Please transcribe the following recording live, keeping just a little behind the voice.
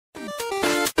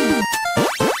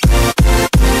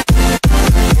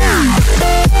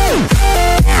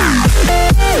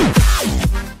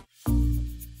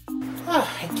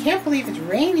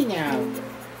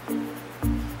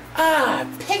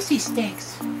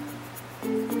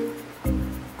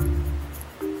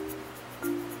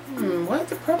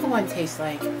the purple one taste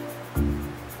like?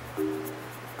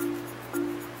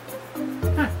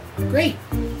 Huh, grape.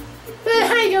 But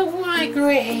I don't want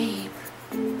grape.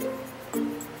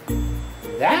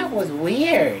 That was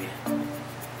weird.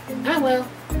 Ah well.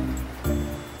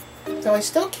 So I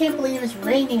still can't believe it's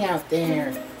raining out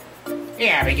there. Hey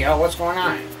Abigail, what's going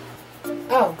on?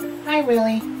 Oh, hi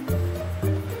Willie.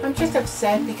 I'm just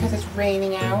upset because it's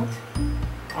raining out.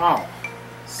 Oh,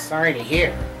 sorry to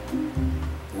hear.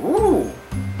 Ooh,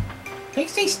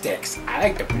 Pixy Stix. I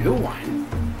like the blue one.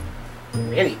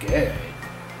 Really good.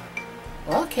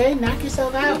 Well, okay, knock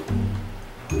yourself out.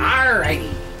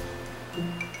 Alrighty.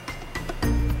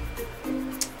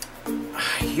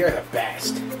 You're the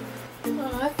best.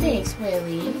 Aw, thanks,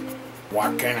 Willie.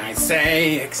 What can I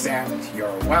say except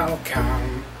you're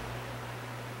welcome?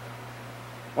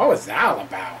 What was that all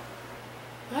about?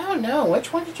 I don't know,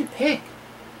 which one did you pick?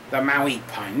 The Maui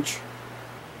Punch.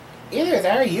 Either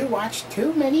that or you watched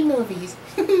too many movies.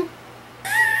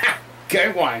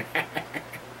 Good one.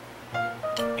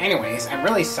 Anyways, I'm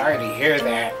really sorry to hear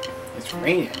that it's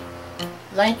raining.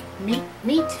 Like, me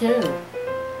too.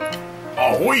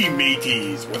 Ahoy,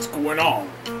 mateys! What's going on?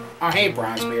 Oh, hey,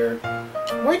 Bronzebeard.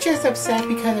 We're just upset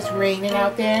because it's raining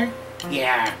out there.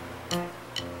 Yeah.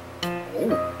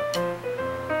 Oh.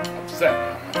 Upset,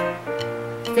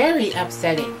 huh? Very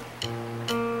upsetting.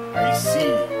 I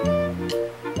see.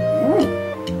 Ooh,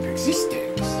 Pixy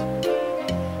Stix.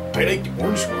 I like the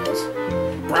orange ones.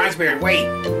 Bronzebeard, wait.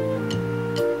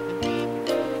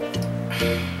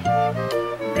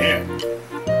 Man,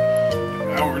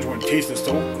 that orange one tasted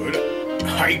so good.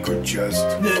 I could just...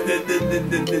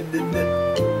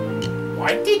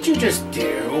 What did you just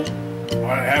do?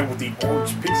 What I had with the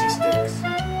orange Pixy Stix.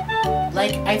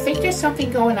 Like, I think there's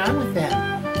something going on with them.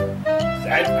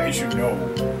 That I should know.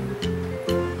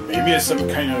 Maybe it's some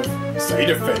kind of side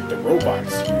effect the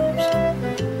robots use.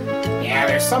 Yeah,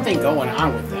 there's something going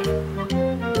on with them.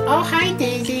 Oh, hi,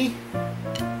 Daisy.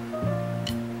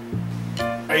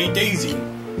 Hey, Daisy.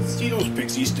 See those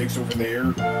Pixy Stix over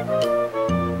there?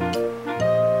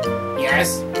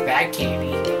 Yes, that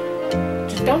candy.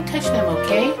 Just don't touch them,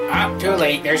 okay? Oh, too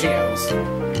late. There she goes.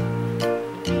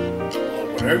 Well,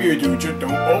 whatever you do, just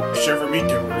don't... Oh, shiver me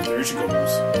timbers. There she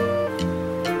goes.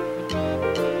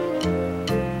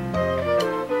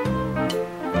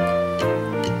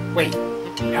 Wait,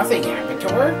 nothing happened to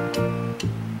her?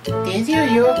 Daisy, are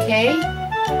you okay?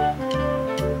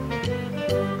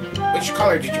 Which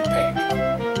color did you pick?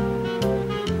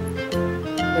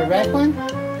 The red one?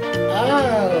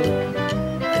 Oh,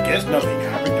 I guess nothing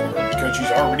happened to her because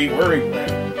she's already wearing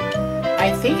red.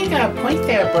 I think you got a point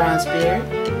there, Bronzebeard.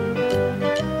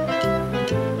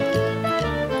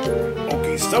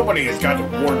 Okay, somebody has got to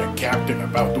warn the captain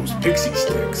about those Pixy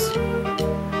Stix.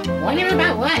 Wonder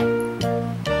about what?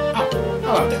 Oh,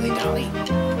 hello, Dilly Dolly.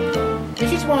 I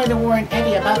just wanted to warn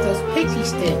Eddie about those Pixy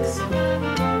Stix.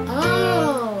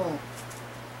 Oh.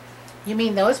 You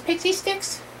mean those Pixy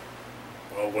Stix?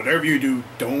 Well, whatever you do,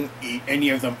 don't eat any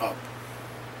of them up.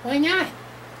 Why not?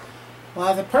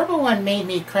 Well, the purple one made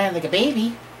me cry like a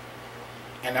baby.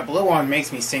 And the blue one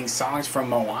makes me sing songs from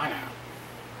Moana.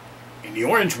 And the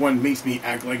orange one makes me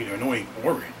act like an annoying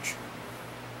orange.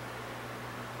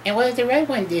 And what does the red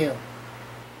one do?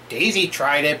 Daisy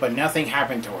tried it, but nothing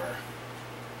happened to her.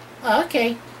 Oh,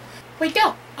 okay. Wait,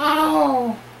 don't.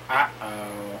 Oh.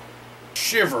 Uh-oh.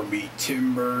 Shiver me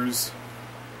timbers.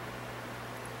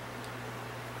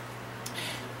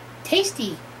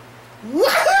 Tasty.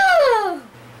 Woohoo!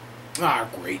 Ah,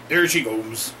 great. There she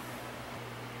goes.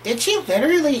 Did she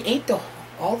literally eat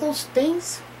all those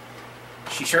things?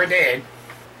 She sure did.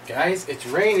 Guys, it's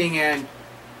raining and...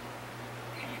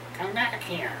 Come back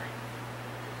here.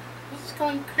 This is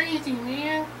going crazy,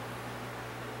 man.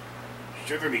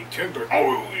 Shiver me timbers.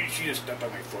 Oh, she just stepped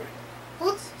on my foot.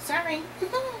 Oops, sorry.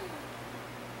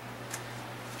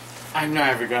 I'm not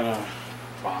ever gonna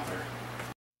bother.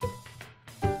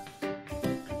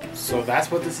 So that's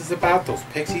what this is about, those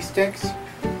Pixy Stix?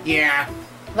 Yeah.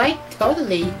 Like,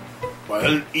 totally.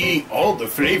 Well, eating all the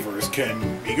flavors can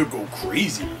make you go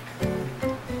crazy.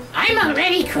 I'm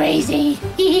already crazy.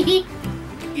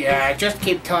 Yeah, just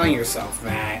keep telling yourself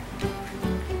that.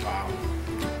 Wow.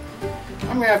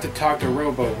 I'm gonna have to talk to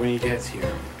ROBO when he gets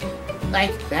here.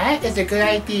 Like, that is a good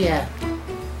idea.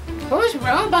 Who's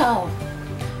ROBO?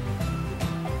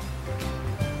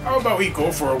 How about we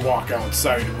go for a walk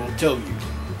outside and we'll tell you.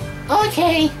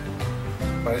 Okay.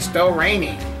 But it's still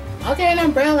raining. I'll get an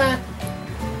umbrella.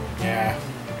 Yeah.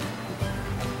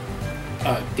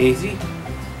 Daisy?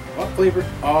 What flavor?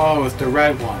 Oh, it's the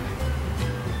red one.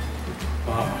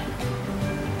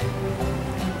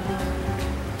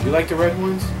 You like the red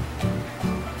ones?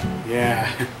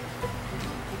 Yeah.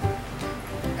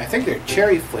 I think they're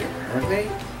cherry flavored, aren't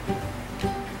they?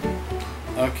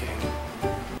 Okay.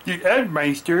 The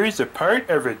Edmeister is a part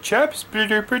of a chop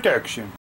splitter production.